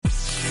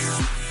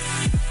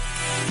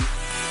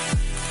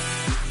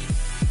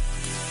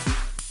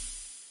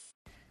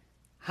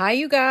Hi,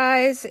 you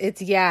guys.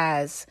 It's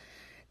Yaz.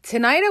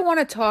 Tonight, I want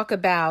to talk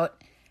about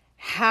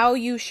how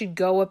you should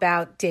go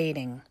about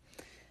dating.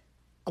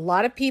 A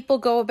lot of people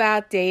go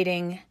about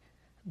dating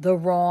the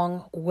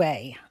wrong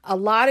way. A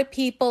lot of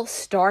people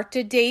start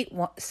to date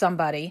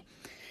somebody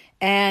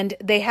and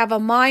they have a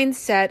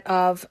mindset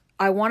of,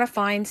 I want to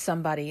find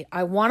somebody.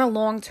 I want a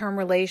long-term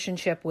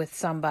relationship with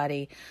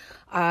somebody.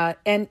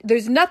 And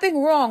there's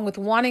nothing wrong with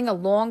wanting a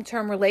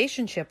long-term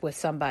relationship with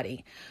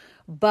somebody,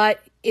 but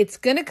it's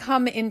going to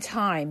come in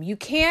time. You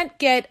can't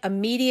get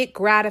immediate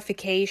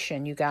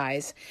gratification, you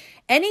guys.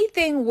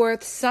 Anything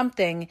worth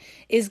something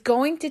is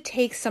going to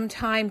take some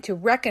time to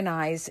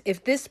recognize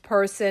if this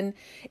person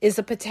is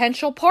a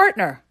potential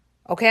partner,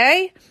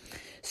 okay?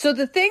 So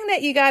the thing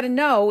that you got to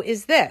know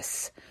is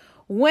this.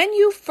 When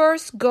you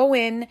first go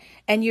in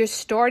and you're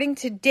starting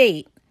to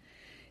date,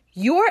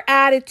 your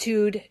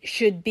attitude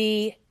should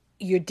be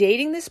you're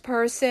dating this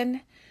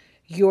person,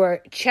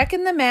 you're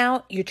checking them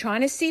out, you're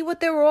trying to see what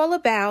they're all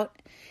about,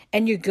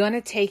 and you're going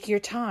to take your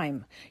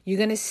time. You're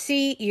going to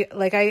see,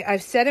 like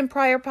I've said in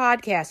prior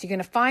podcasts, you're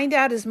going to find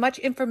out as much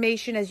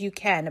information as you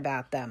can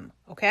about them,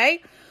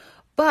 okay?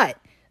 But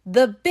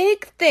the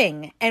big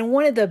thing, and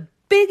one of the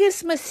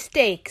biggest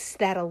mistakes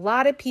that a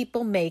lot of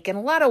people make, and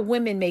a lot of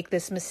women make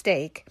this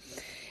mistake,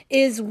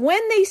 is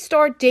when they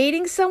start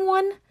dating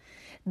someone,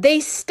 they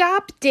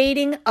stop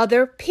dating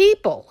other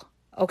people,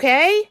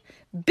 okay?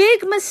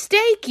 Big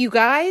mistake, you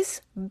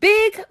guys.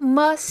 Big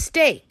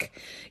mistake.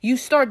 You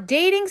start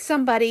dating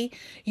somebody,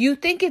 you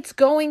think it's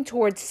going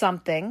towards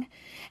something,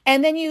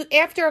 and then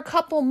after a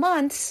couple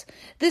months,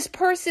 this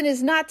person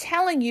is not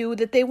telling you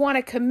that they want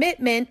a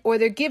commitment, or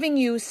they're giving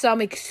you some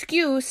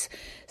excuse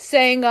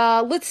saying,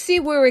 let's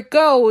see where it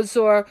goes,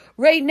 or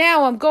right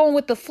now I'm going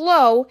with the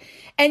flow,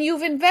 and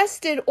you've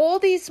invested all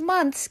these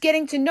months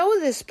getting to know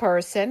this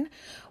person,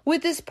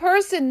 with this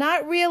person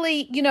not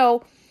really,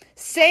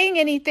 saying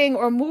anything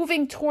or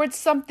moving towards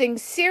something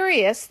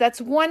serious.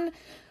 That's one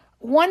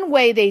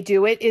way they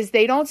do it, is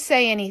they don't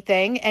say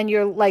anything, and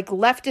you're like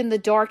left in the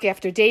dark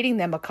after dating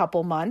them a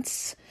couple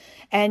months,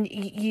 and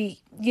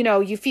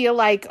you feel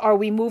like, are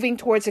we moving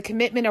towards a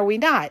commitment or are we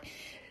not?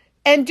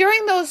 And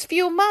during those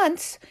few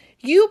months,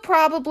 you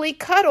probably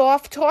cut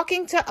off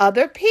talking to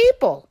other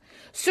people.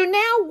 So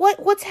now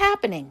what's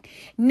happening?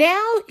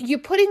 Now you're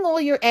putting all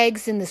your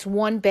eggs in this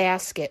one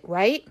basket,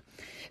 right?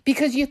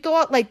 Because you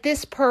thought like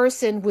this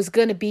person was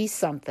going to be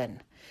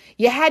something.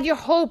 You had your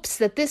hopes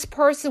that this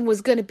person was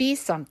going to be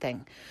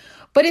something.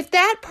 But if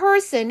that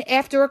person,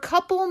 after a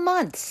couple of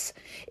months,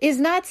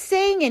 is not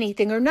saying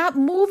anything or not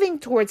moving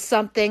towards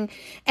something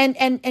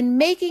and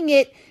making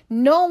it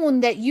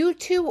known that you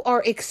two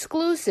are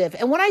exclusive.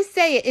 And when I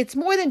say it, it's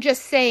more than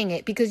just saying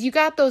it, because you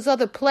got those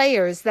other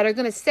players that are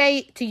going to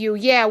say to you,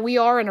 yeah, we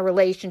are in a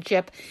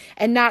relationship,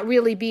 and not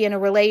really be in a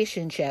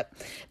relationship.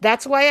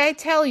 That's why I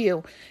tell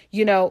you,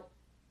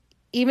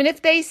 even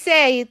if they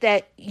say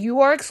that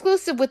you are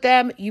exclusive with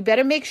them, you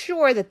better make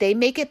sure that they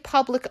make it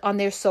public on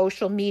their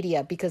social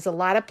media, because a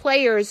lot of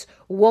players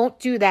won't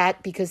do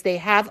that because they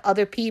have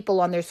other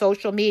people on their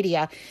social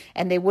media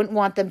and they wouldn't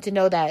want them to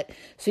know that.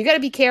 So you got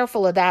to be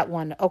careful of that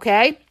one,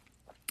 okay?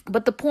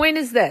 But the point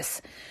is this.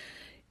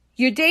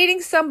 You're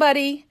dating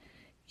somebody,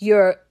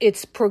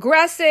 it's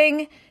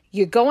progressing,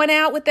 you're going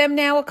out with them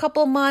now a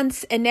couple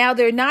months, and now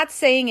they're not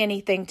saying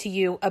anything to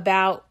you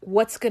about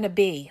what's going to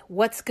be.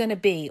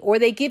 Or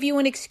they give you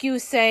an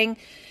excuse saying,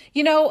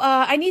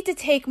 I need to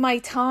take my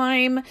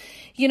time.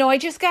 I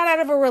just got out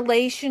of a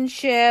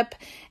relationship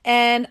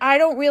and I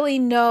don't really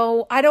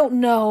know. I don't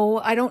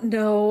know.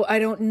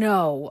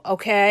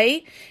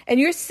 Okay. And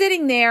you're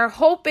sitting there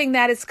hoping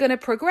that it's going to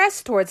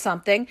progress towards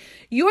something.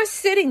 You're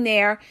sitting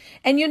there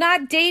and you're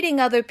not dating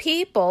other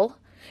people.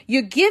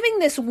 You're giving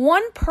this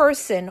one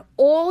person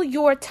all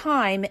your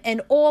time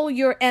and all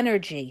your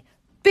energy.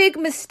 Big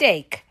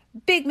mistake.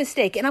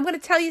 And I'm going to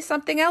tell you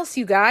something else,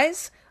 you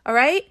guys. All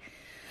right?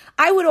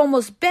 I would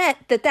almost bet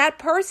that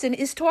person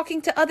is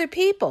talking to other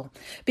people.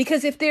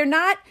 Because if they're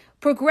not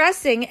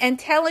progressing and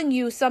telling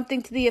you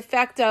something to the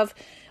effect of,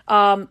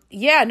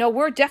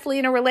 we're definitely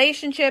in a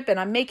relationship and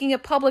I'm making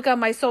it public on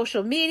my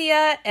social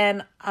media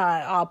and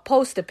I'll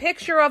post a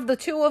picture of the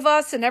two of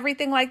us and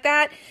everything like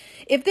that.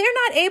 If they're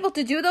not able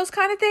to do those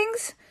kind of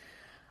things,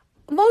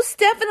 most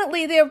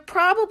definitely they're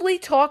probably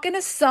talking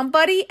to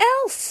somebody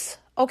else,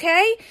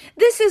 okay?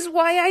 This is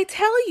why I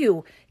tell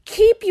you,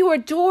 keep your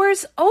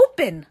doors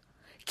open.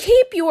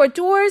 Keep your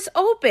doors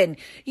open.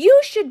 You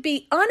should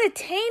be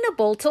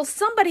unattainable till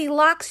somebody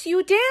locks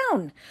you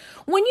down.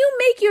 When you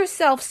make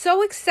yourself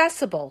so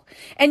accessible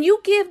and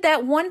you give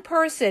that one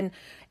person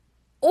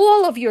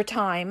all of your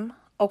time,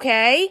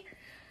 okay,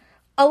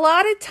 a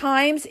lot of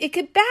times it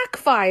could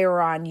backfire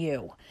on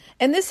you.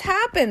 And this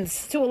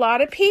happens to a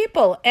lot of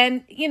people.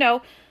 And,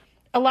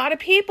 a lot of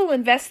people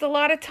invest a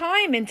lot of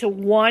time into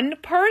one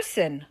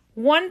person.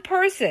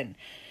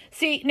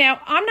 See,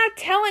 now, I'm not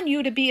telling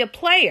you to be a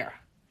player.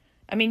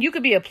 I mean, you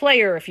could be a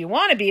player if you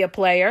want to be a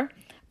player,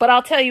 but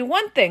I'll tell you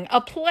one thing.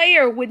 A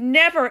player would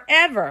never,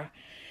 ever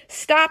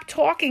stop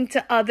talking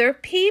to other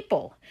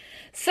people.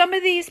 some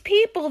of these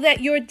people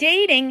that you're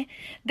dating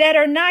that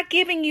are not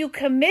giving you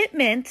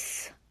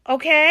commitments,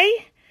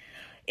 okay,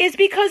 is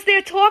because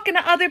they're talking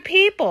to other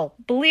people.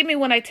 Believe me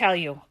when I tell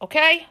you,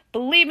 okay?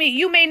 Believe me,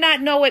 you may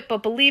not know it,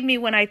 but believe me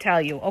when I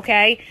tell you,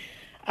 okay?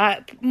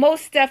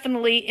 Most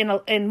definitely,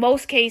 in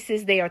most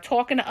cases, they are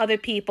talking to other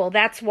people.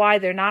 That's why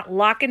they're not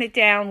locking it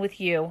down with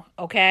you,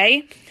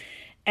 okay?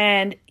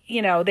 And,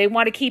 they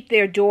want to keep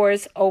their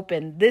doors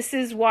open. This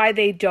is why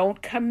they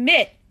don't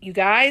commit, you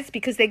guys,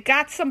 because they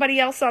got somebody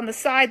else on the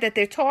side that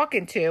they're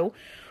talking to,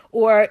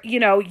 or,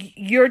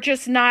 you're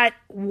just not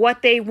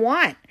what they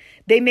want.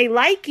 They may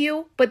like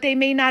you, but they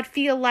may not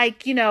feel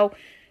like,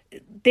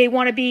 they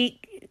want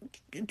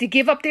to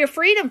give up their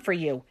freedom for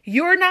you.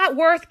 You're not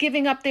worth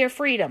giving up their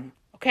freedom,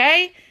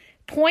 okay?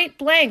 Point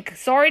blank.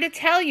 Sorry to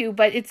tell you,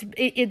 but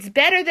it's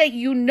better that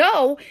you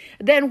know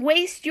than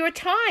waste your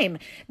time.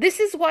 This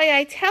is why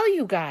I tell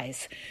you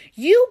guys,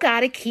 you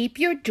got to keep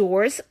your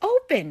doors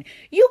open.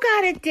 You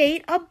got to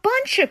date a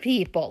bunch of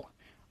people,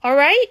 all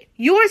right?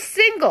 You're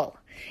single.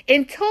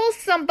 Until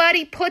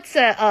somebody puts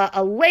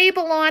a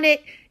label on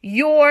it,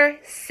 you're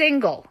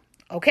single,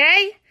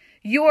 okay?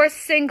 You're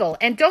single.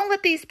 And don't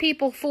let these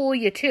people fool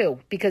you too,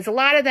 because a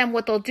lot of them,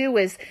 what they'll do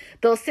is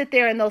they'll sit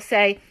there and they'll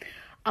say,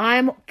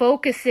 I'm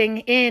focusing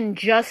in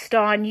just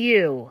on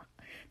you.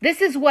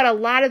 This is what a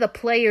lot of the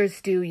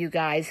players do, you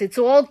guys. It's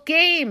all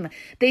game.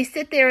 They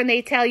sit there and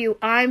they tell you,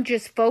 I'm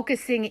just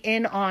focusing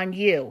in on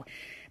you.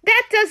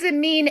 That doesn't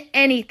mean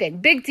anything.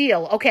 Big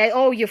deal, okay?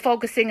 Oh, you're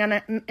focusing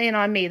in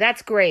on me.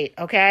 That's great,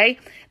 okay?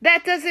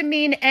 That doesn't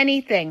mean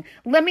anything.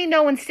 Let me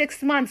know in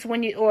 6 months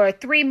or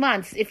 3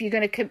 months if you're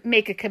going to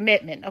make a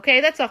commitment, okay?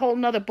 That's a whole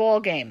nother ball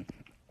game,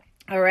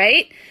 all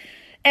right?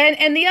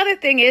 And the other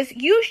thing is,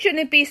 you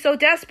shouldn't be so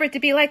desperate to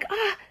be like,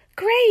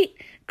 great.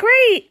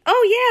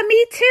 Oh, yeah,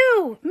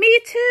 me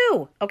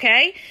too.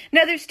 Okay?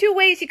 Now, there's 2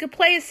 ways you could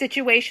play a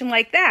situation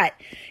like that.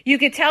 You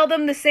could tell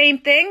them the same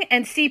thing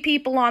and see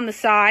people on the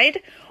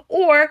side,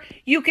 or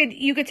you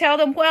could tell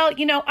them, well,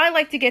 I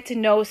like to get to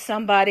know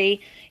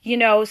somebody,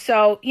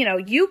 so,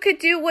 you could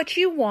do what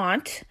you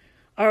want,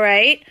 all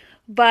right?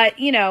 But,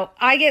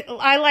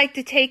 I like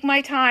to take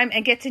my time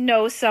and get to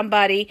know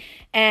somebody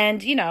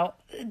and,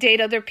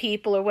 date other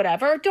people or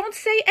whatever. Don't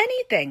say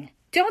anything.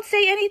 Don't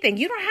say anything.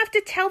 You don't have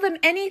to tell them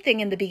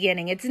anything in the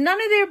beginning. It's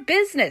none of their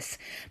business.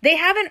 They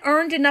haven't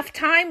earned enough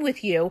time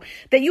with you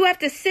that you have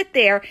to sit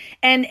there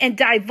and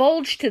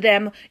divulge to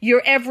them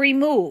your every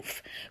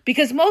move,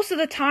 because most of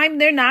the time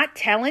they're not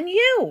telling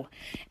you.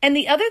 And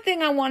the other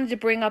thing I wanted to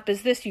bring up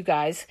is this, you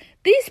guys.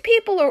 These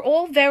people are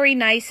all very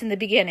nice in the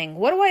beginning.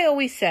 What do I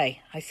always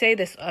say? I say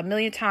this a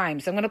million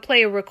times. I'm going to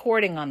play a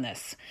recording on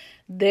this.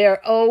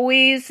 They're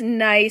always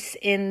nice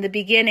in the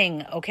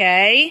beginning,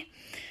 okay?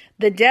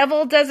 The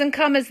devil doesn't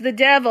come as the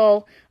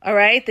devil, all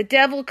right? The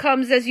devil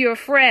comes as your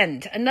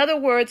friend. In other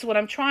words, what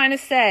I'm trying to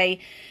say,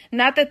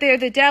 not that they're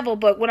the devil,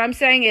 but what I'm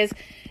saying is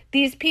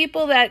these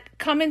people that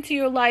come into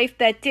your life,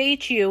 that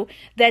date you,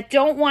 that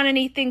don't want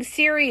anything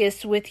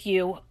serious with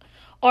you,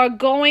 are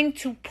going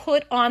to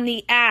put on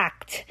the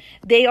act.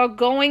 They are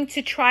going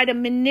to try to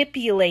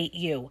manipulate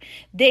you.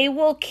 They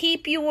will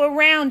keep you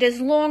around as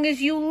long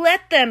as you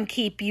let them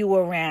keep you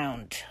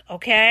around,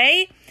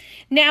 okay?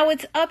 Now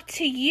it's up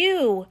to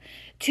you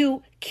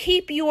to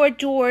keep your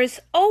doors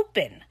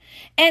open.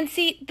 And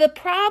see, the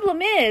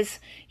problem is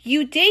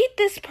you date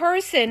this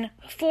person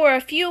for a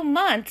few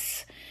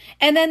months,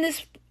 and then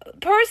this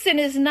person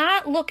is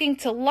not looking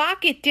to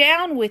lock it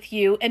down with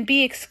you and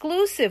be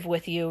exclusive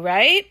with you,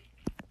 right?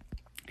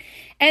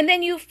 And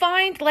then you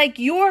find like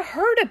you're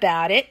hurt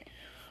about it,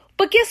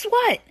 but guess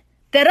what?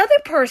 That other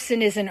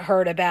person isn't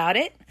hurt about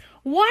it.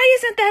 Why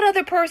isn't that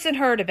other person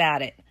hurt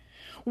about it?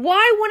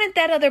 Why wouldn't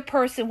that other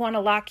person want to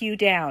lock you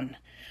down?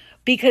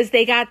 Because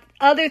they got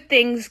other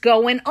things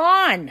going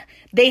on.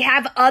 They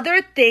have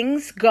other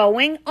things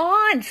going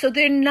on. So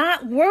they're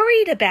not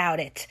worried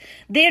about it.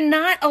 They're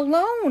not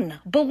alone.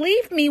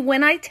 Believe me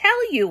when I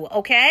tell you,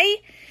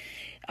 okay?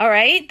 All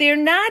right? They're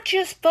not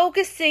just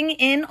focusing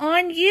in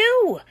on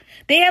you.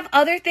 They have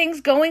other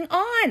things going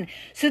on.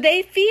 So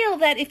they feel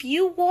that if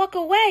you walk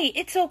away,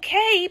 it's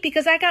okay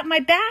because I got my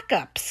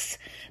backups.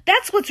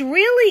 That's what's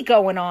really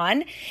going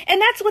on,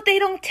 and that's what they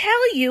don't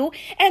tell you,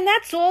 and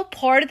that's all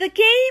part of the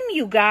game,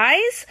 you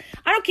guys.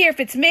 I don't care if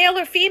it's male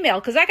or female,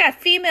 because I got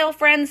female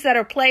friends that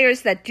are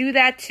players that do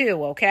that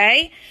too,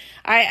 okay?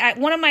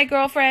 One of my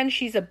girlfriends,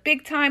 she's a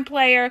big-time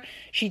player.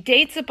 She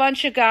dates a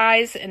bunch of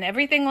guys and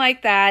everything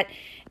like that,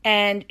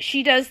 and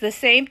she does the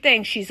same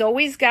thing. She's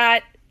always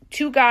got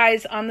 2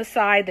 guys on the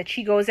side that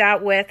she goes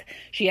out with.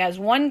 She has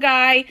one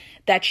guy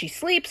that she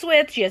sleeps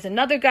with. She has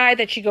another guy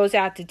that she goes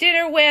out to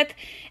dinner with.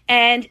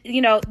 And,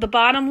 the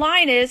bottom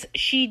line is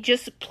she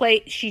just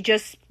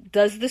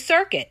does the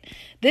circuit.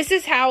 This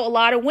is how a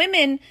lot of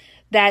women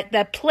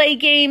that play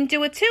game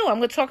do it too. I'm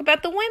going to talk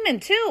about the women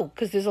too,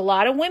 because there's a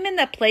lot of women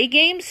that play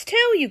games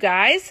too, you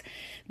guys.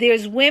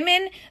 There's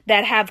women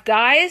that have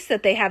guys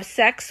that they have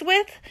sex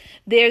with.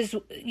 There's,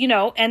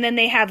 and then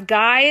they have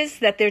guys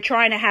that they're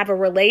trying to have a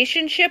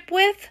relationship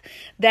with,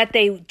 that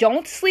they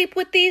don't sleep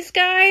with these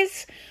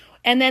guys.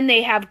 and then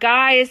they have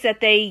guys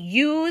that they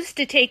use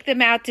to take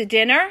them out to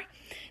dinner.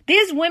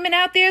 There's women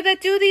out there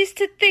that do these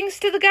things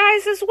to the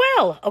guys as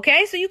well.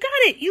 Okay, so you got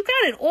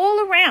it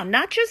all around.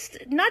 Not just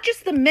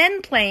the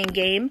men playing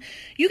game.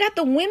 You got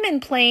the women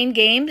playing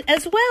game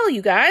as well,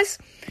 you guys.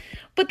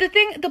 But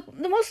the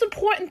most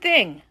important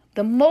thing,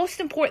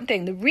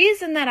 the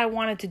reason that I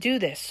wanted to do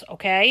this,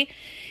 okay,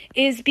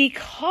 is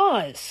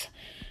because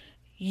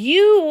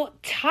you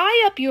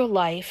tie up your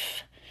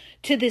life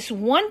to this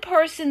one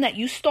person that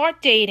you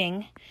start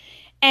dating,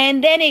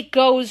 and then it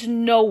goes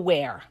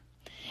nowhere.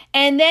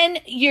 And then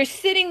you're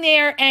sitting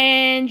there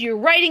and you're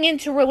writing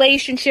into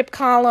relationship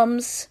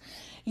columns,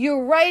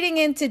 you're writing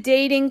into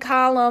dating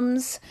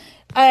columns,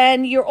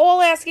 and you're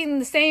all asking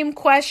the same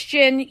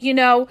question,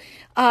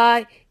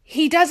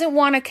 he doesn't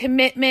want a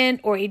commitment,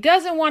 or he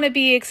doesn't want to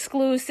be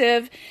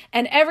exclusive,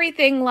 and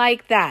everything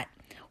like that.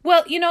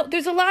 Well,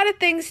 there's a lot of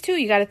things too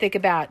you got to think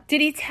about.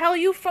 Did he tell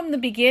you from the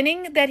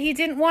beginning that he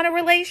didn't want a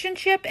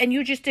relationship and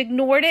you just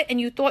ignored it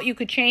and you thought you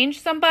could change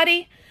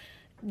somebody?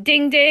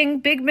 Ding, ding,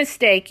 big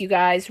mistake, you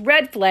guys.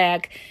 Red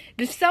flag.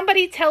 If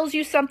somebody tells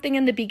you something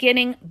in the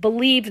beginning,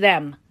 believe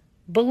them.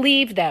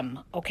 Believe them,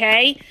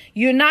 okay?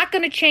 You're not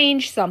going to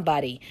change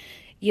somebody.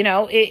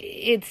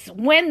 It's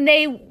when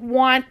they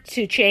want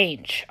to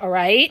change, all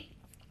right?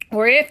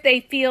 Or if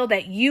they feel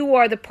that you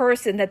are the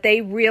person that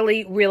they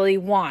really, really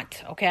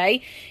want,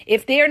 okay?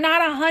 If they're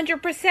not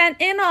 100%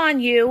 in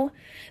on you,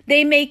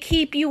 they may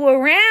keep you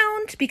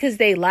around because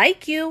they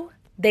like you.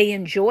 They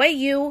enjoy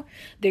you.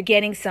 They're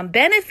getting some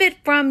benefit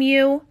from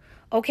you,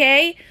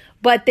 okay?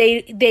 But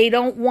they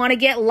don't want to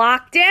get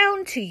locked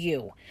down to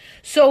you.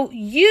 So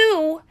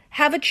you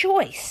have a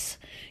choice.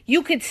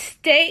 You could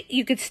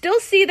still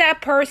see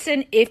that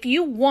person if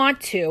you want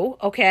to,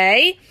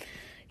 okay?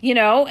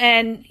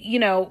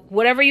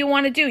 Whatever you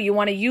want to do. You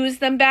want to use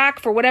them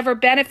back for whatever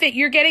benefit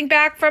you're getting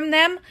back from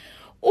them.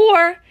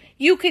 Or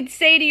you could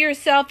say to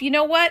yourself, you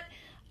know what?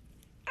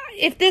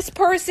 If this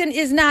person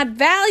is not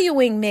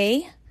valuing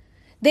me,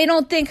 they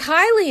don't think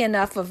highly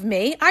enough of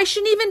me, I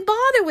shouldn't even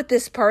bother with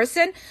this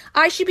person.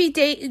 I should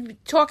be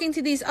talking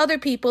to these other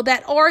people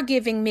that are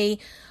giving me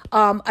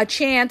a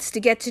chance to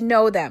get to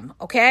know them,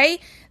 okay?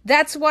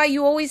 That's why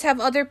you always have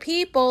other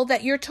people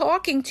that you're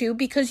talking to,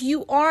 because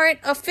you aren't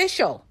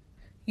official.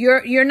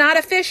 You're not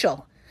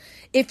official.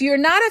 If you're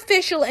not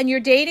official and you're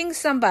dating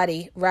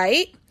somebody,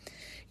 right?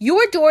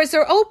 Your doors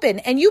are open,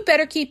 and you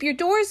better keep your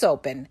doors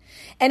open.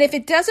 And if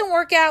it doesn't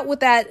work out with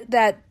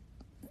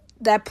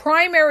that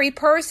primary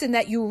person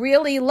that you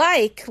really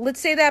like,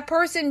 let's say that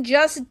person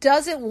just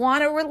doesn't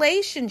want a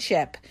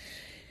relationship.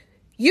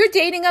 You're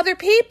dating other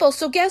people,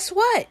 so guess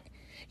what?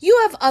 You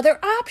have other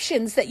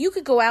options that you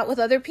could go out with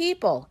other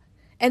people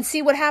and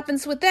see what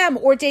happens with them,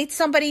 or date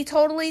somebody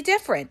totally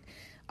different.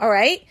 All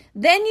right?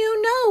 Then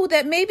you know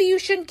that maybe you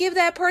shouldn't give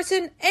that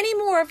person any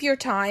more of your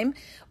time,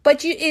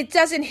 but it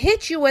doesn't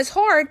hit you as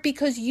hard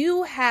because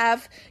you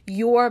have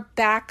your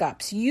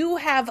backups. You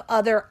have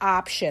other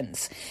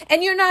options.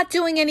 And you're not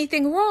doing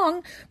anything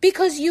wrong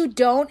because you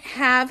don't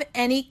have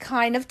any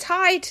kind of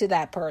tie to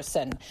that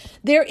person.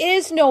 There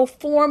is no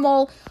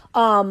formal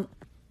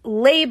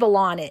label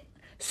on it.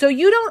 So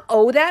you don't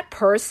owe that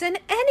person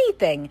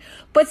anything.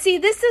 But see,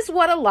 this is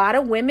what a lot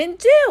of women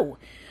do.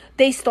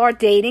 They start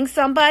dating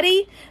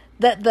somebody.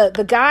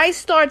 The guy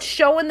starts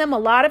showing them a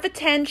lot of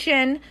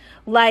attention,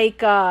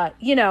 like,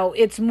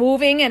 it's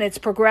moving and it's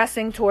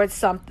progressing towards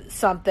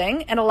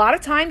something. And a lot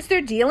of times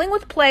they're dealing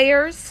with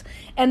players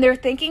and they're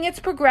thinking it's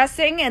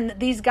progressing. And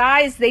these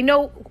guys, they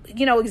know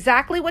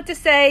exactly what to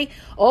say.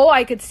 Oh,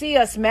 I could see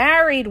us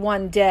married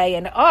one day.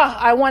 And,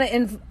 I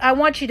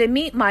want you to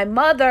meet my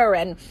mother.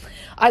 And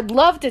I'd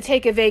love to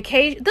take a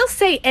vacation. They'll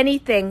say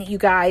anything, you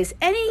guys,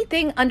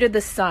 anything under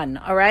the sun.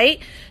 All right.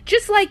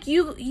 Just like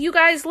you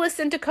guys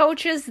listen to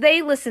coaches,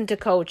 they listen to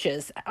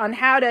coaches on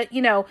how to,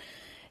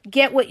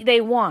 get what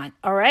they want,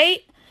 all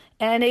right?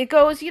 And it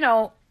goes,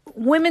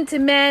 women to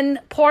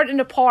men, partner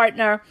to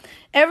partner.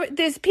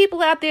 There's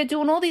people out there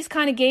doing all these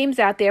kind of games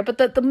out there,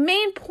 but the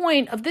main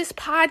point of this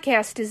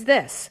podcast is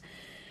this.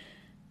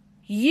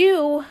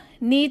 You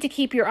need to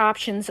keep your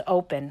options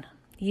open.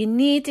 You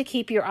need to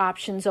keep your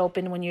options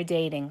open when you're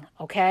dating,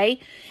 okay?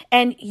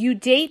 And you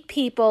date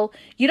people,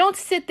 you don't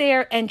sit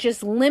there and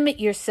just limit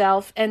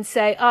yourself and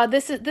say,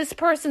 this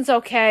person's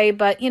okay,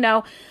 but,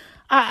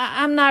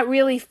 I'm not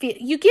really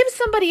you give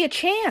somebody a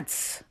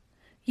chance.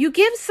 You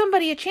give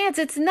somebody a chance.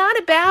 It's not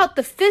about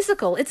the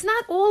physical. It's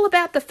not all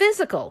about the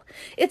physical.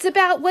 It's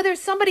about whether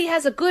somebody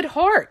has a good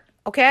heart,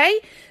 okay?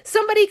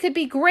 Somebody could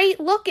be great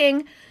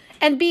looking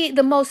and be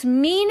the most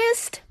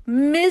meanest,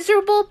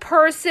 miserable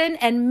person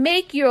and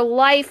make your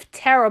life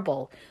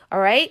terrible, all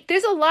right?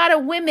 There's a lot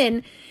of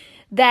women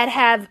that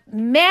have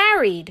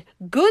married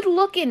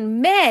good-looking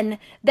men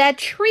that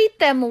treat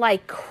them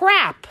like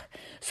crap.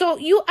 So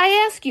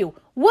I ask you,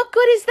 what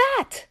good is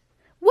that?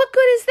 What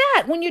good is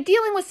that when you're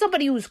dealing with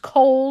somebody who's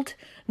cold,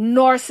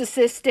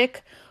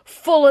 narcissistic,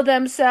 full of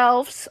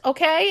themselves,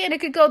 okay? And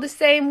it could go the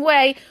same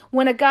way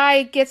when a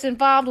guy gets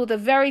involved with a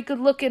very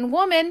good-looking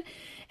woman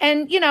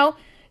and,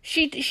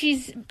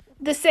 she's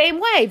the same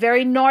way,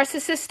 very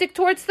narcissistic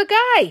towards the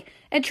guy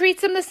and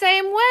treats him the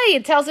same way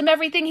and tells him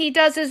everything he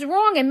does is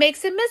wrong and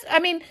makes him miss. I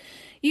mean,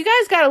 you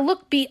guys got to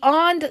look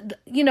beyond,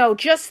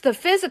 just the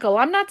physical.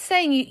 I'm not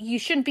saying you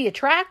shouldn't be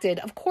attracted.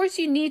 Of course,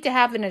 you need to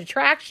have an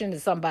attraction to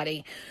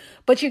somebody,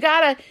 but you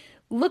got to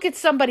look at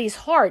somebody's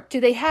heart. Do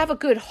they have a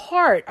good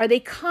heart? Are they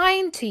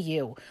kind to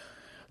you?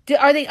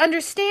 Are they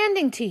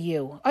understanding to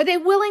you? Are they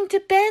willing to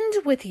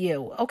bend with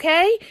you?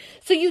 Okay?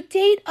 So you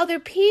date other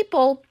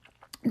people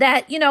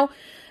that,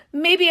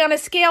 maybe on a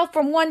scale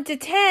from 1 to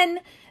 10,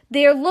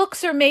 their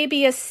looks are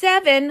maybe a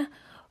 7,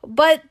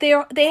 but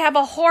they have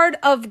a heart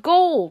of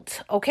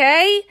gold,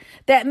 okay?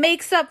 That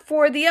makes up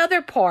for the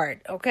other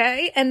part,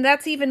 okay? And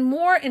that's even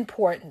more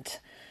important.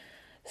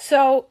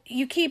 So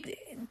you keep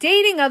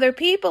dating other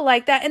people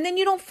like that, and then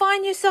you don't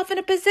find yourself in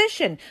a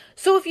position.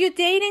 So if you're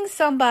dating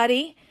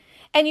somebody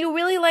and you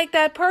really like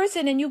that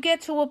person and you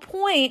get to a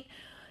point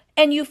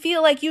and you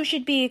feel like you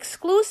should be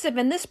exclusive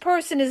and this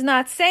person is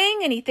not saying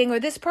anything, or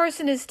this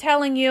person is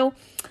telling you,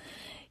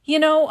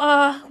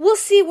 we'll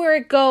see where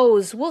it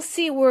goes. We'll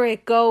see where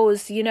it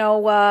goes.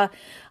 I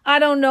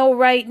don't know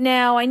right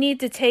now. I need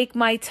to take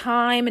my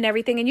time and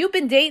everything. And you've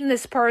been dating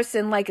this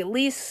person like at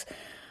least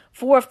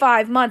 4 or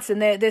 5 months,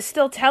 and they're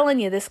still telling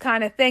you this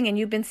kind of thing, and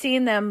you've been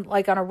seeing them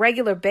like on a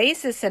regular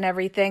basis and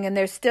everything, and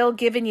they're still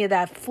giving you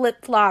that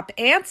flip-flop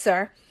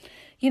answer.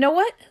 You know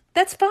what?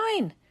 That's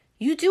fine.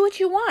 You do what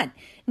you want.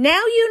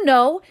 Now you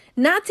know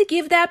not to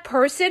give that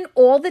person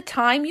all the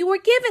time you were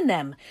giving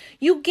them.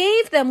 You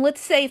gave them,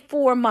 let's say,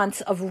 4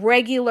 months of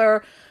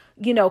regular,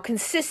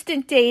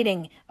 consistent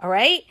dating, all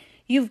right?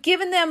 You've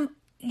given them,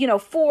 4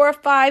 or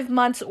 5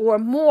 months or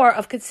more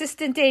of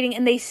consistent dating,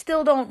 and they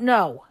still don't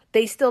know.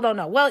 They still don't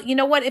know. Well, you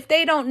know what? If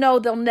they don't know,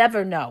 they'll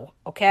never know,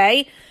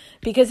 okay?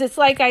 Because it's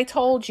like I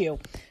told you.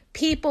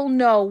 People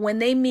know when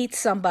they meet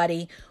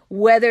somebody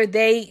whether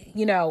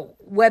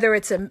whether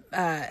it's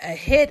a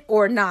hit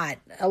or not.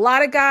 A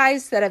lot of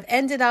guys that have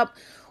ended up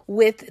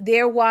with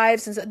their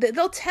wives, and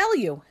they'll tell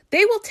you.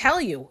 They will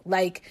tell you.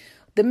 Like,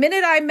 the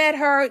minute I met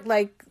her,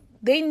 like,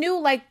 they knew,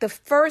 like, the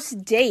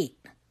first date.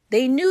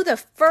 They knew the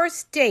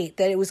first date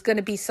that it was going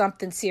to be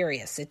something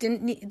serious. They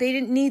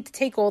didn't need to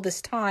take all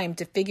this time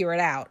to figure it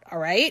out, all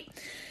right?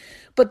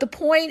 But the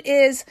point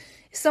is,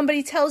 if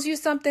somebody tells you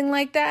something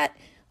like that,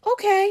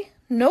 okay,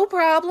 no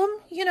problem.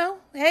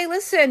 Hey,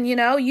 listen,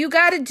 you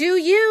got to do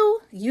you.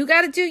 You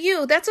got to do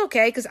you. That's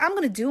okay, because I'm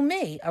going to do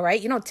me, all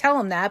right? You don't tell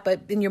them that, but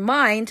in your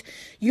mind,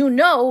 you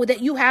know that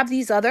you have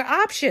these other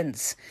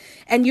options.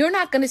 And you're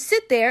not going to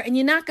sit there and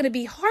you're not going to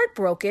be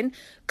heartbroken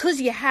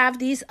because you have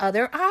these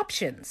other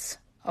options.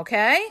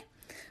 Okay?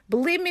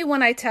 Believe me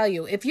when I tell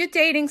you, if you're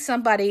dating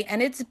somebody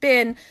and it's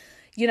been,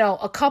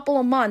 a couple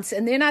of months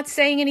and they're not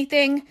saying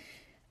anything,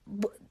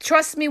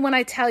 trust me when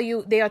I tell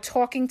you, they are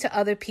talking to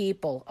other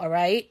people, all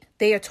right?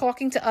 They are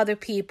talking to other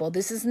people.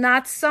 This is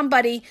not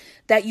somebody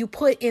that you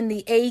put in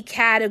the A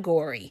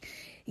category.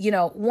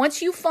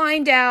 Once you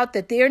find out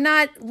that they're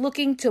not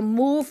looking to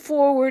move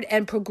forward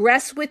and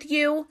progress with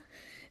you,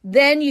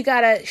 then you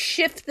got to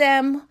shift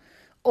them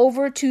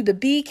over to the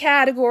B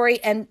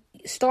category and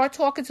start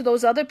talking to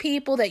those other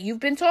people that you've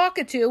been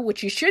talking to,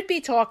 which you should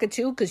be talking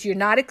to, because you're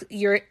not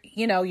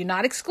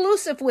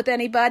exclusive with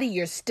anybody.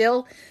 You're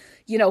still,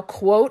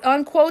 quote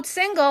unquote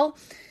single.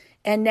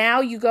 And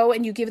now you go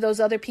and you give those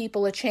other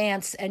people a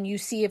chance and you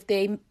see if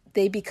they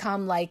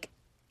become like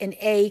an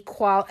A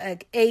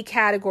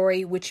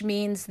category, which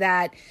means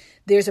that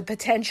there's a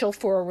potential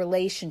for a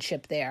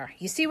relationship there.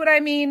 You see what I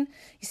mean?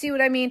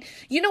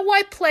 You know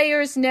why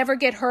players never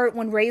get hurt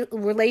when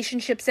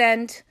relationships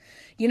end?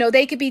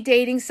 They could be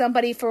dating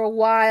somebody for a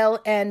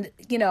while and,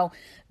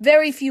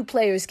 very few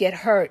players get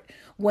hurt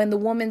when the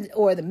woman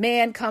or the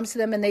man comes to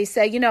them and they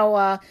say,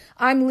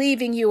 I'm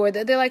leaving you. Or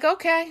they're like,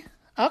 okay.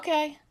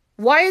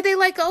 Why are they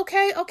like,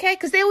 okay?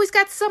 Because they always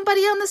got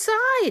somebody on the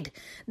side.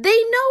 They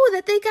know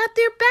that they got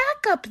their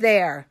backup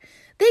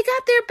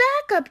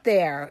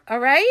there. All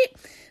right?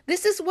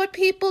 This is what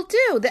people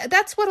do.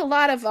 That's what a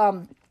lot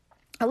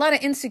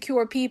of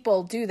insecure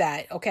people do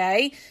that,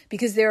 okay?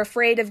 Because they're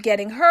afraid of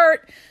getting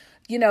hurt.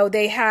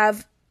 They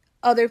have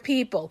other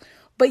people.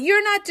 But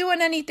you're not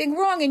doing anything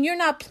wrong and you're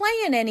not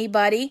playing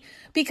anybody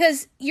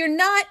because you're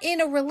not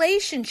in a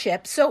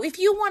relationship. So if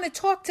you want to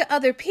talk to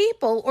other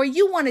people or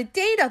you want to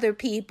date other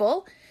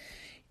people,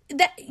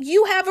 that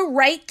you have a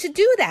right to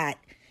do that.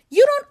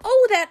 You don't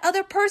owe that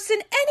other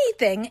person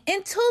anything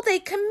until they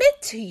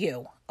commit to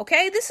you.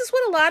 Okay? This is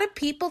what a lot of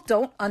people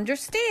don't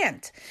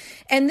understand.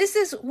 And this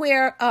is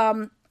where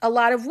a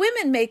lot of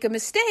women make a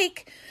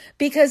mistake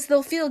because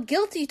they'll feel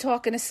guilty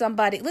talking to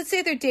somebody. Let's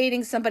say they're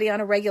dating somebody on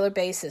a regular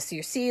basis.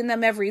 You're seeing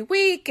them every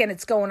week and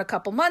it's going a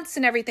couple months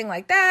and everything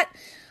like that.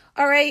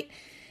 All right.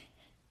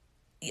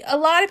 A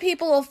lot of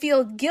people will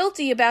feel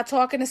guilty about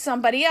talking to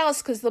somebody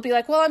else because they'll be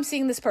like, well, I'm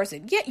seeing this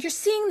person. Yeah, you're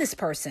seeing this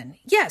person.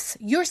 Yes,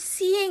 you're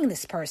seeing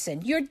this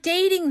person. You're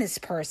dating this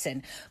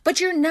person,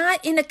 but you're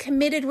not in a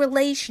committed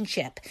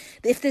relationship.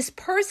 If this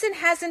person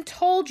hasn't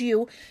told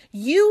you,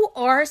 you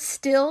are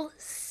still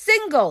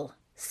single.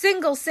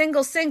 Single,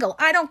 single, single.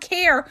 I don't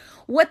care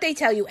what they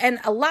tell you. And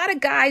a lot of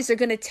guys are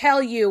going to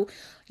tell you,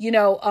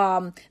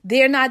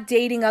 they're not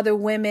dating other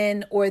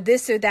women or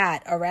this or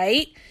that, all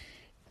right?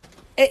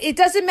 It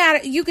doesn't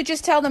matter. You could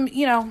just tell them,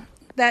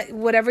 that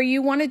whatever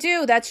you want to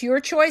do, that's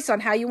your choice on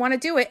how you want to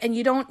do it. And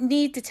you don't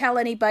need to tell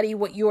anybody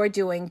what you're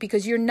doing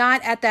because you're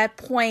not at that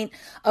point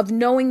of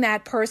knowing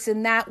that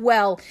person that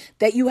well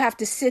that you have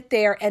to sit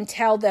there and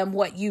tell them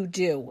what you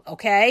do,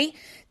 okay?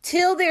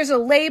 Till there's a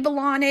label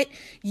on it,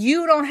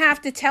 you don't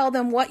have to tell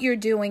them what you're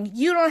doing.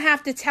 You don't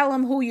have to tell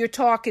them who you're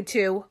talking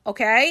to,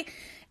 okay?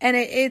 And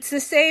it's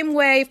the same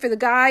way for the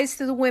guys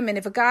to the women.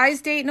 If a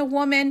guy's dating a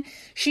woman,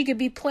 she could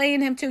be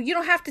playing him too. You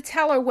don't have to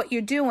tell her what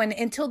you're doing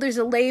until there's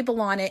a label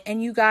on it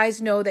and you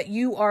guys know that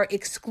you are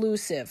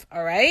exclusive,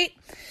 all right?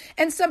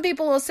 And some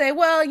people will say,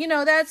 well,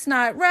 that's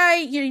not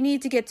right. You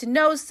need to get to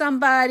know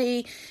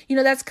somebody.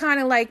 That's kind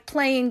of like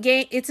playing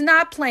game. It's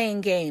not playing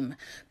game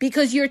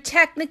because you're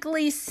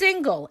technically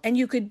single and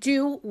you could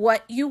do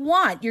what you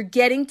want. You're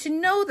getting to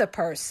know the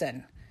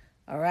person,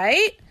 all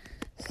right?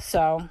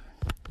 So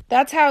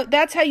that's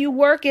how you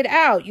work it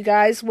out, you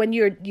guys, when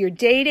you're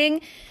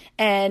dating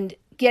and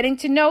getting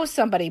to know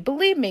somebody.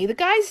 Believe me, the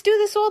guys do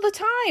this all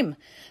the time.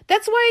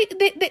 That's why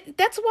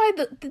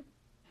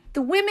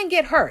the women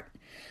get hurt.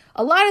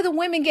 A lot of the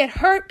women get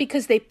hurt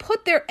because they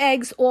put their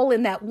eggs all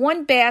in that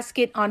one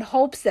basket on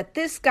hopes that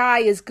this guy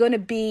is going to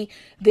be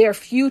their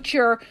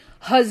future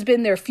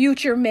husband, their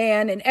future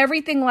man, and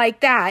everything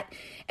like that.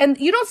 And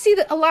you don't see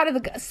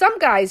some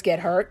guys get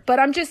hurt, but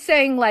I'm just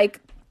saying,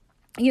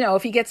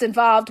 if he gets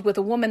involved with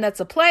a woman that's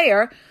a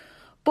player.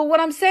 But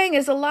what I'm saying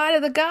is a lot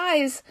of the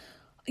guys,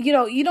 you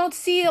don't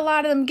see a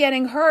lot of them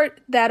getting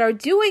hurt that are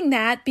doing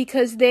that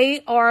because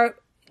they are,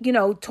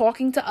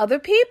 talking to other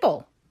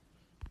people.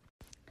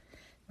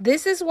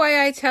 This is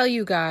why I tell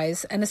you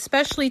guys, and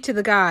especially to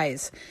the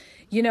guys,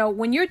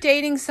 when you're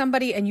dating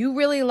somebody and you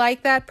really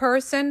like that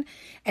person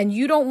and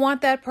you don't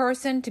want that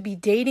person to be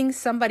dating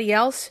somebody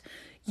else,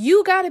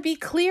 you got to be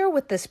clear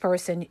with this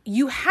person.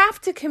 You have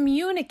to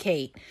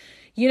communicate.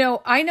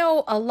 I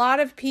know a lot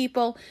of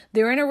people,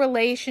 they're in a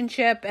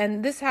relationship,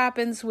 and this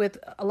happens with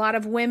a lot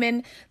of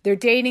women. They're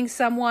dating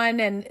someone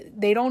and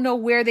they don't know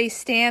where they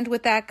stand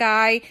with that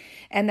guy.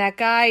 And that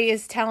guy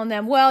is telling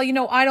them, well,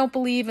 I don't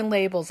believe in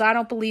labels. I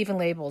don't believe in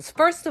labels.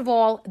 First of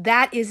all,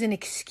 that is an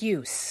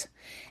excuse.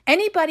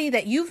 Anybody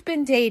that you've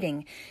been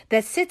dating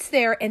that sits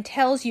there and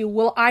tells you,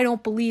 well, I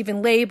don't believe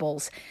in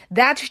labels,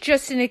 that's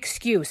just an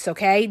excuse,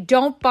 okay?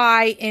 Don't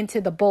buy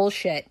into the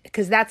bullshit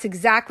because that's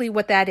exactly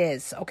what that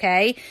is,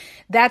 okay?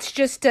 That's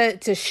just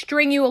to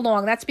string you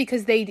along. That's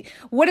because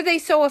what are they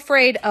so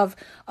afraid of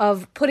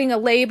putting a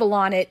label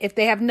on it if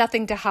they have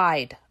nothing to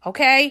hide,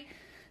 okay?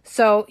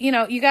 So,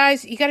 you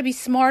guys, you got to be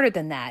smarter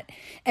than that.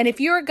 And if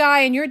you're a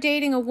guy and you're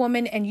dating a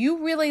woman and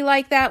you really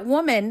like that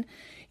woman,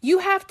 you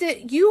have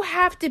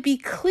to be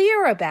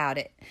clear about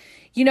it.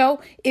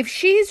 If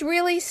she's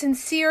really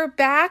sincere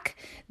back,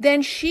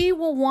 then she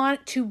will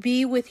want to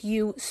be with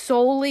you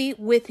solely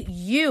with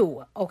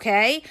you,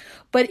 okay?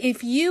 But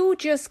if you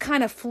just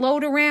kind of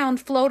float around,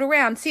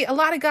 see, a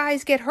lot of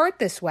guys get hurt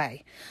this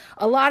way.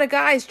 A lot of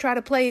guys try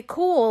to play it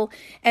cool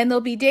and they'll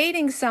be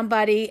dating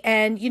somebody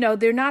and,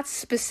 they're not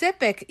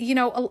specific.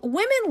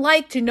 Women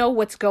like to know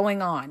what's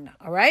going on,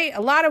 all right?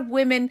 A lot of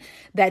women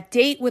that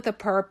date with a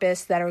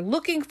purpose, that are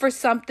looking for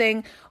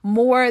something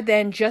more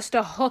than just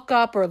a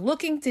hookup or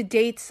looking to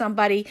date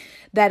somebody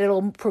that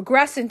it'll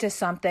progress into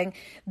something,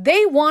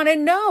 they want to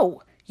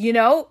know,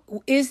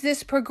 is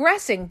this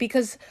progressing?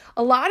 Because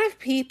a lot of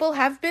people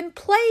have been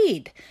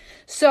played.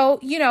 So,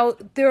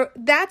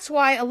 that's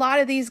why a lot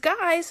of these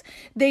guys,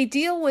 they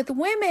deal with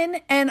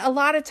women and a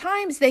lot of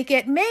times they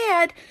get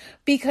mad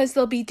because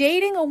they'll be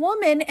dating a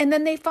woman and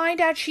then they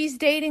find out she's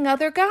dating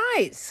other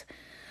guys.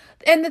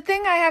 And the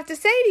thing I have to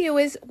say to you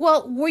is,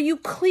 well, were you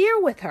clear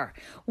with her?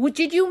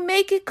 Did you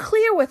make it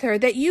clear with her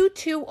that you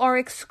two are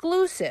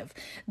exclusive,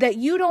 that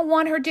you don't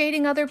want her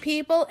dating other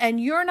people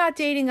and you're not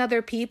dating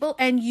other people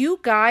and you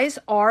guys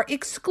are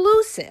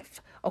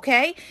exclusive?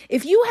 Okay?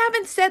 If you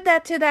haven't said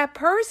that to that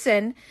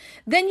person,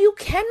 then you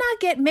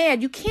cannot get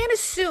mad. You can't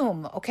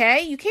assume,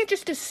 okay? You can't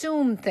just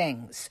assume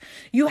things.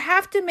 You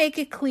have to make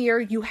it clear.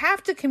 You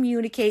have to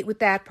communicate with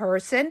that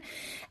person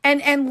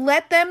and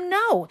let them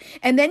know.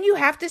 And then you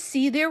have to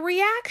see their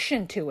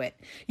reaction to it.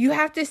 You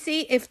have to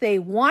see if they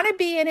want to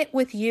be in it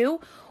with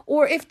you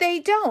or if they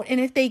don't.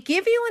 And if they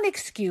give you an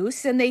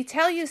excuse and they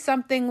tell you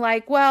something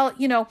like, well,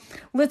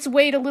 let's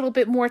wait a little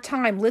bit more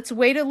time. Let's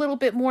wait a little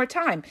bit more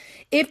time.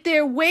 If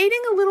they're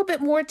waiting a little bit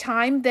more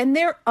time, then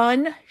they're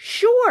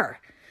unsure.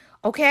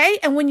 Okay?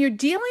 And when you're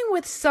dealing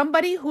with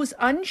somebody who's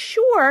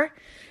unsure,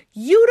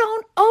 you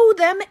don't owe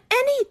them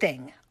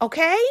anything.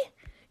 Okay?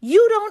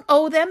 You don't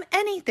owe them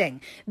anything.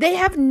 They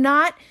have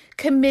not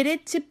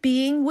committed to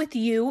being with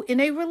you in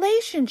a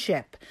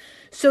relationship.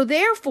 So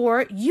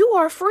therefore, you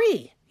are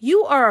free.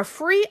 You are a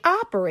free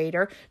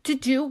operator to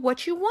do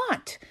what you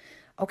want,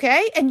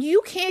 okay? And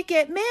you can't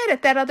get mad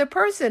at that other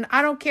person.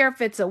 I don't care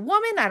if it's a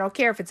woman. I don't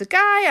care if it's a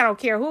guy. I don't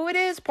care who it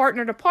is,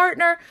 partner to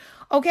partner,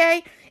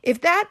 okay?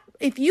 If that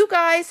if you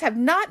guys have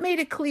not made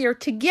it clear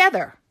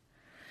together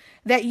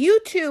that you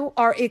two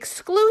are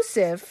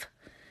exclusive,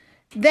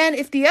 then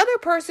if the other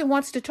person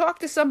wants to talk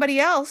to somebody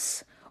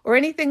else or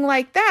anything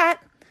like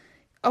that,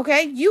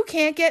 okay, you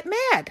can't get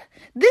mad.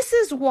 This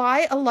is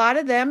why a lot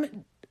of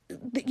them,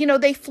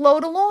 they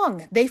float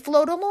along. They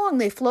float along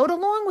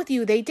with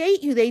you. They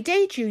date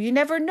you. You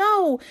never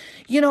know,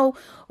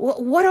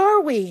 what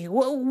are we?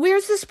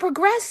 Where's this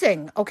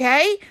progressing?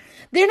 Okay.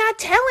 They're not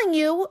telling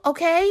you,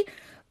 okay,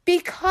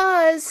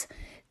 because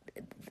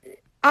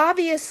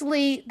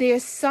obviously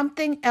there's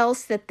something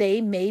else that they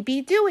may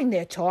be doing.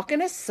 They're talking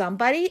to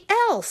somebody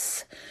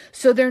else.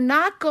 So they're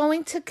not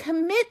going to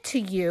commit to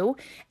you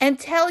and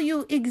tell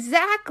you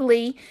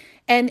exactly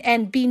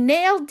and be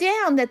nailed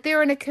down that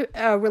they're in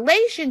a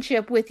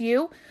relationship with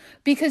you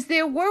because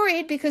they're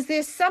worried because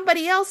there's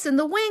somebody else in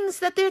the wings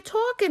that they're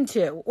talking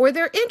to or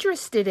they're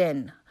interested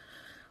in.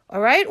 All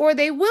right? Or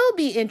they will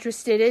be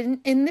interested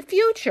in the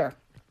future.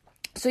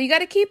 So you got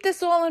to keep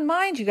this all in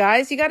mind, you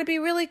guys. You got to be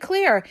really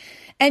clear.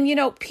 And,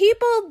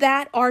 people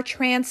that are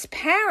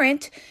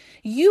transparent,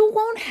 you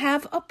won't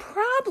have a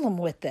problem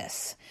with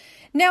this.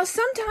 Now,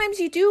 sometimes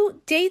you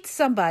do date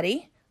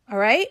somebody, all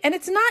right? And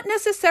it's not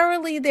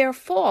necessarily their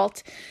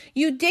fault.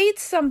 You date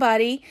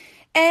somebody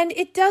and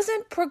it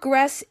doesn't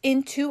progress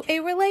into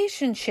a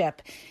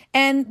relationship.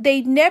 And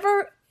they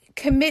never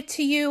commit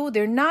to you.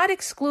 They're not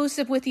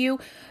exclusive with you.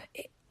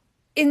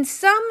 In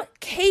some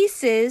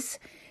cases,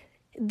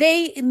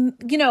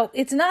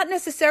 it's not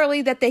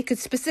necessarily that they could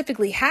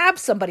specifically have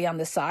somebody on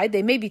the side.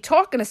 They may be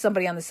talking to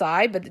somebody on the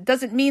side, but it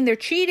doesn't mean they're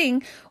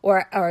cheating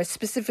or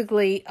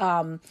specifically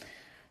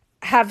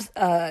have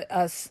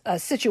a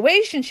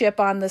situationship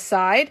on the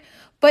side.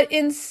 But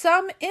in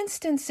some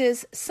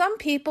instances, some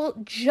people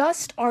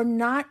just are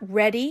not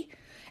ready,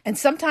 and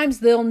sometimes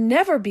they'll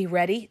never be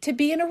ready to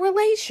be in a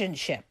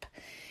relationship.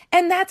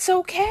 And that's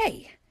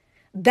okay.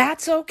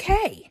 That's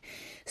okay.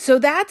 So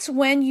that's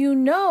when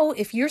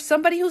if you're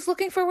somebody who's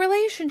looking for a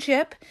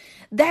relationship,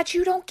 that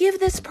you don't give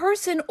this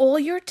person all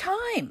your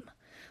time,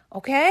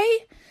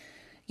 okay?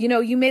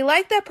 You may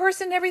like that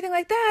person and everything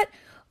like that,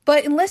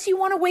 but unless you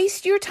want to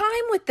waste your time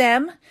with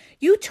them,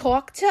 you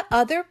talk to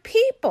other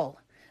people.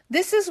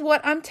 This is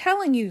what I'm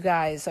telling you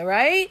guys, all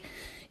right?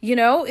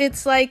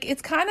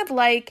 It's kind of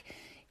like,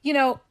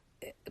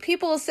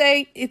 people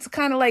say it's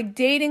kind of like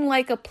dating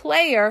like a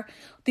player.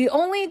 The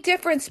only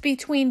difference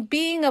between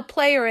being a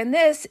player and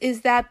this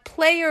is that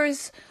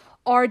players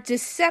are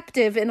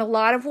deceptive in a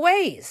lot of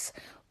ways.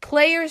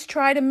 Players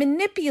try to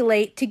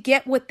manipulate to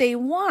get what they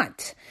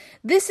want.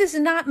 This is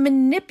not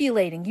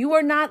manipulating. You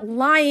are not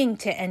lying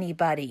to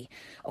anybody,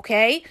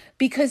 okay?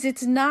 Because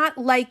it's not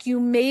like you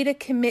made a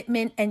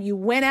commitment and you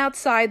went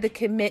outside the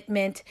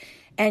commitment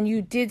and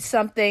you did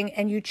something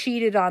and you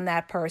cheated on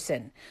that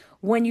person.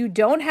 When you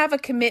don't have a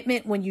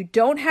commitment, when you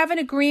don't have an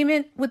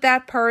agreement with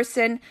that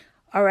person,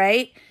 all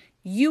right,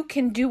 you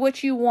can do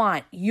what you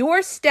want.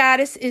 Your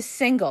status is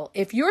single.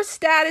 If your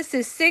status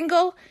is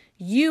single,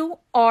 you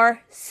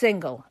are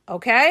single,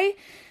 okay?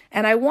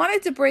 And I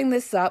wanted to bring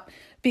this up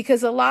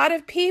because a lot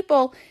of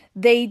people,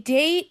 they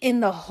date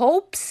in the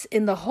hopes.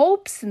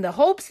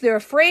 They're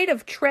afraid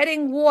of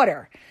treading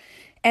water.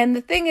 And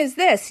the thing is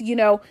this,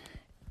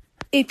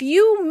 if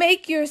you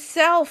make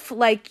yourself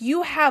like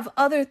you have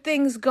other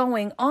things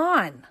going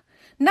on,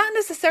 not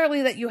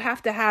necessarily that you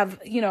have to have,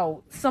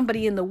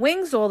 somebody in the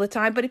wings all the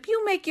time, but if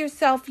you make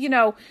yourself,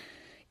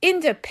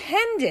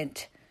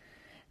 independent,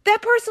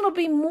 that person will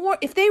be more,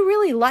 if they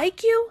really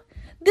like you,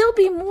 they'll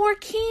be more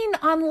keen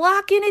on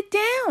locking it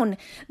down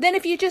than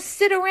if you just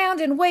sit around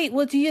and wait.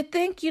 Well, do you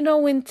think,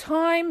 in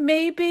time,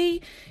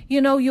 maybe,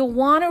 you'll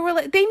want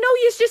to they know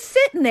you're just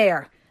sitting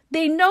there.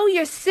 They know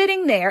you're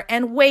sitting there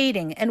and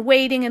waiting and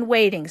waiting and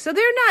waiting. So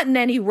they're not in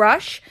any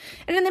rush.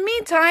 And in the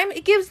meantime,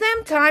 it gives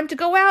them time to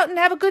go out and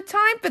have a good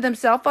time for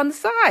themselves on the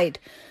side.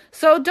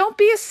 So don't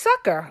be a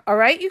sucker. All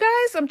right, you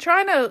guys? I'm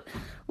trying to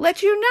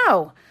let you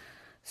know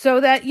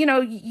so that,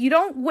 you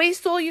don't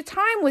waste all your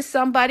time with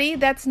somebody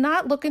that's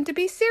not looking to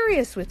be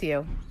serious with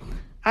you.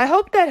 I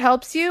hope that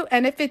helps you.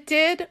 And if it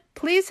did,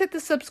 please hit the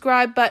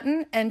subscribe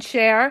button and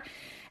share.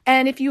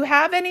 And if you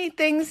have any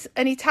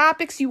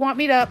topics you want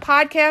me to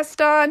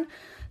podcast on,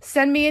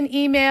 send me an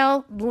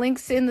email.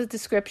 Links in the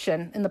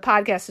description, in the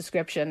podcast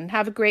description.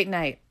 Have a great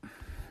night.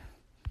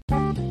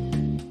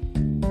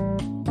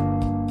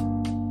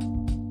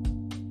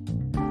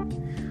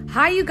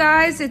 Hi, you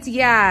guys. It's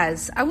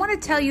Yaz. I want to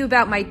tell you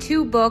about my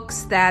 2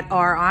 books that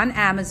are on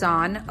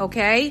Amazon,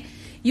 okay?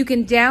 You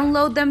can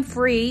download them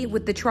free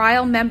with the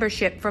trial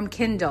membership from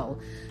Kindle.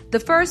 The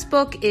first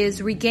book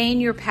is Regain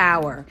Your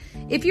Power.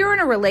 If you're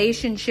in a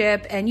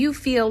relationship and you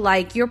feel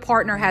like your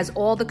partner has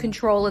all the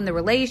control in the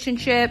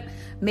relationship,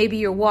 maybe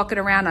you're walking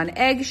around on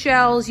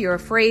eggshells, you're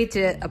afraid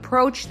to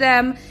approach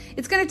them,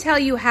 it's going to tell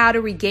you how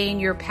to regain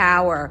your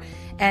power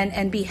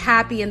and be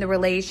happy in the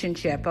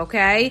relationship,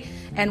 okay?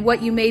 And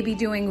what you may be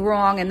doing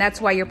wrong, and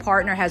that's why your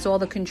partner has all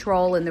the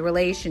control in the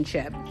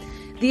relationship.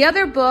 The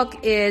other book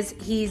is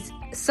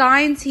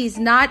Signs He's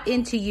Not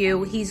Into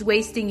You, He's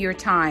Wasting Your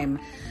Time.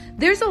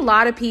 There's a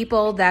lot of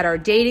people that are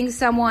dating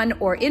someone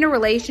or in a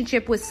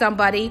relationship with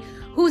somebody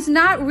who's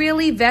not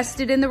really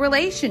vested in the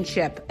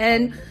relationship.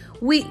 And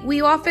we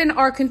often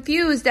are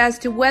confused as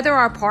to whether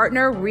our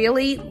partner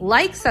really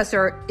likes us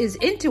or is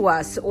into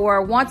us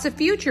or wants a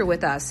future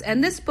with us.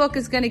 And this book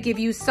is going to give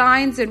you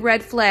signs and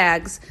red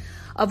flags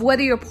of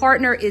whether your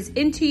partner is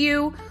into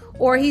you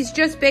or he's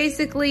just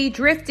basically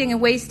drifting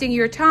and wasting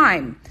your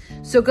time.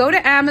 So go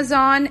to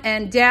Amazon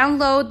and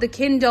download the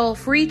Kindle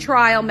free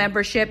trial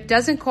membership.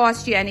 Doesn't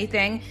cost you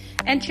anything.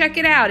 And check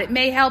it out. It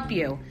may help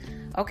you.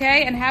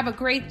 Okay? And have a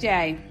great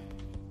day.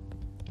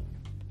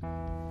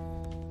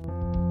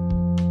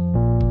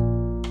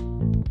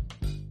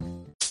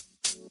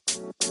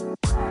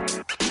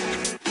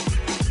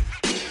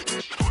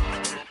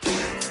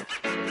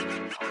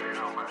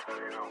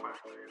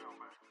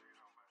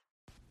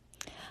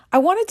 I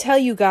want to tell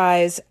you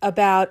guys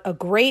about a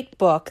great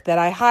book that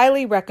I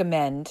highly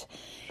recommend.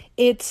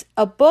 It's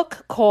a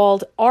book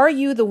called Are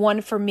You the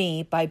One for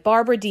Me by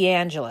Barbara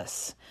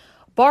DeAngelis.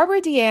 Barbara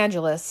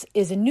DeAngelis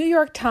is a New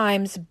York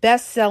Times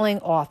best-selling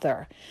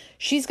author.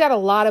 She's got a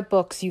lot of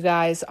books, you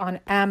guys,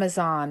 on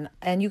Amazon,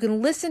 and you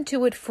can listen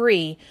to it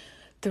free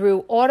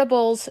through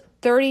Audible's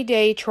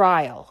 30-day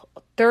trial.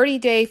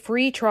 30-day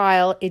free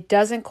trial. It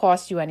doesn't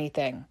cost you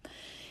anything.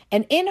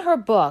 And in her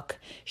book,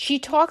 she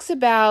talks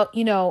about,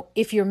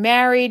 if you're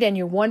married and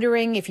you're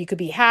wondering if you could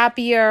be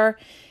happier,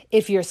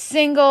 if you're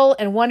single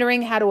and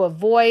wondering how to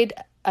avoid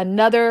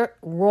another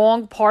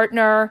wrong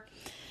partner,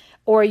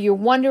 or you're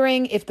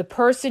wondering if the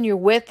person you're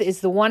with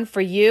is the one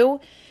for you.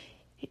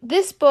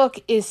 This book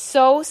is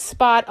so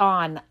spot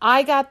on.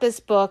 I got this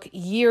book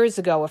years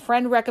ago. A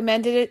friend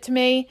recommended it to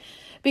me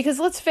because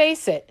let's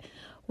face it,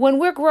 when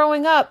we're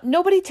growing up,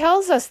 nobody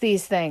tells us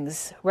these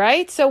things,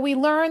 right? So we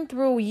learn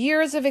through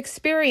years of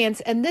experience,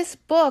 and this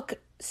book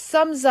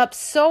sums up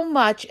so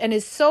much and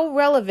is so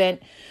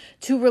relevant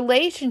to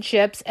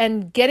relationships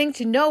and getting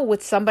to know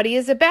what somebody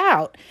is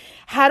about,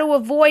 how to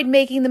avoid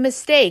making the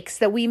mistakes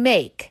that we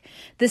make,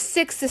 the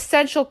 6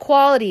 essential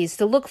qualities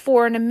to look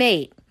for in a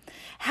mate,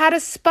 how to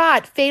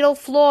spot fatal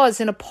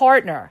flaws in a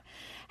partner,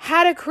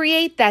 how to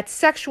create that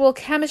sexual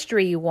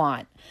chemistry you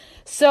want.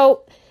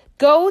 So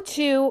go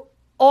to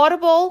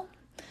Audible,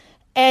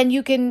 and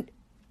you can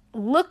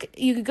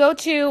go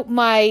to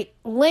my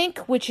link,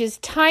 which is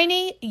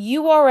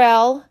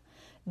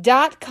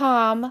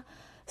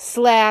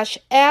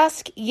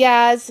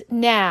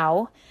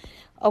tinyurl.com/AskYazNow,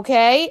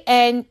 okay?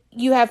 And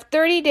you have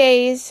 30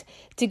 days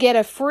to get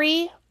a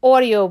free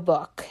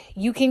audiobook.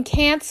 You can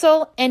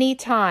cancel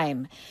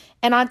anytime.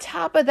 And on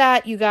top of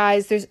that, you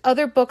guys, there's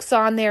other books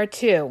on there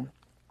too.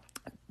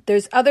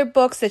 There's other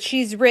books that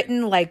she's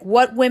written, like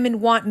What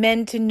Women Want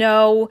Men to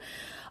Know,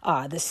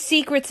 The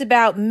Secrets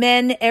About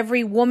Men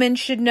Every Woman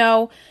Should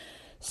Know.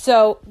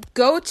 So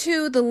go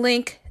to the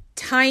link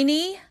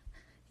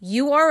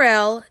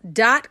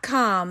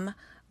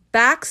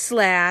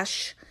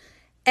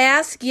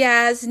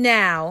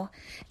tinyurl.com/AskYazNow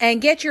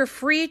and get your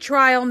free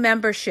trial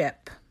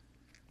membership.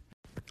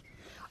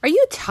 Are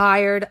you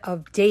tired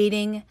of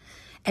dating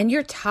and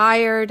you're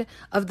tired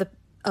of the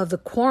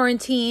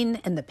quarantine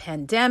and the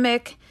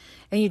pandemic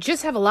and you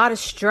just have a lot of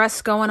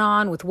stress going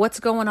on with what's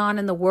going on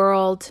in the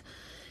world?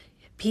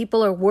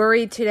 People are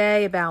worried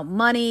today about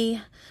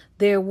money.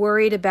 They're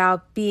worried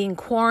about being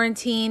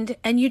quarantined,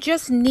 and you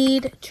just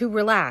need to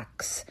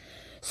relax.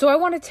 So I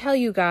want to tell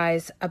you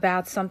guys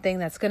about something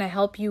that's going to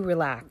help you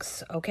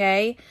relax,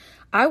 okay?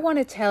 I want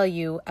to tell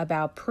you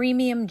about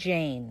Premium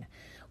Jane,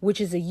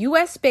 which is a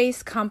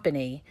US-based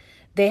company.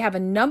 They have a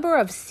number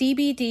of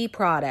CBD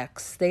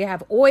products. They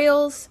have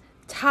oils,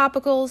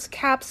 topicals,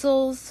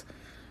 capsules,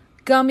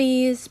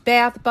 gummies,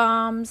 bath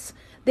bombs.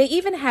 They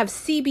even have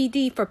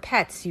CBD for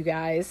pets, you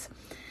guys.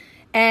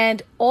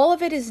 And all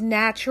of it is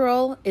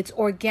natural. It's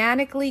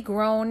organically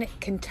grown,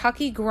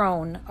 Kentucky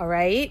grown, all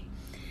right?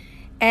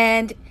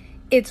 And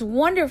it's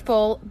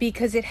wonderful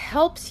because it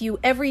helps you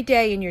every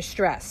day in your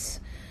stress.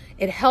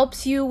 It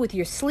helps you with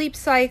your sleep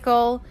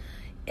cycle.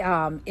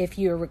 If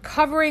you're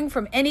recovering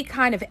from any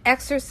kind of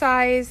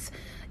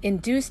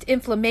exercise-induced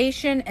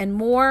inflammation and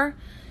more.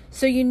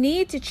 So you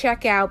need to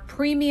check out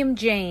Premium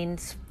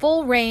Jane's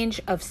full range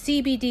of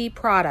CBD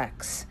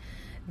products.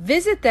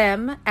 Visit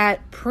them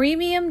at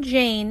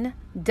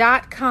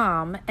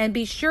premiumjane.com and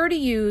be sure to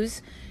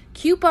use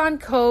coupon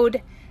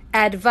code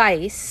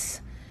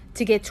ADVICE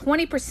to get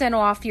 20%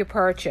 off your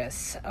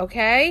purchase,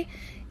 okay?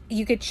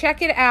 You could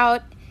check it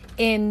out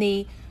in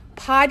the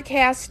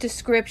podcast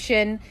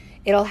description.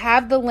 It'll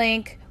have the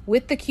link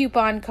with the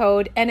coupon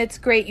code, and it's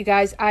great, you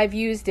guys. I've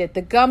used it.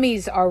 The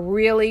gummies are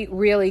really,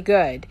 really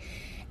good.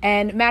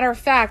 And matter of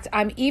fact,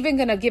 I'm even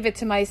going to give it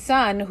to my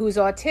son who's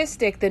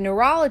autistic. The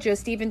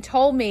neurologist even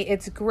told me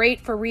it's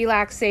great for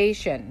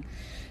relaxation.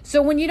 So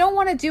when you don't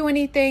want to do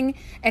anything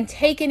and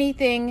take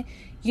anything,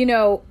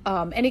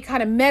 any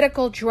kind of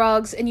medical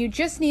drugs, and you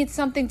just need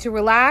something to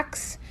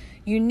relax,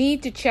 you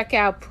need to check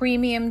out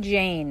Premium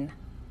Jane.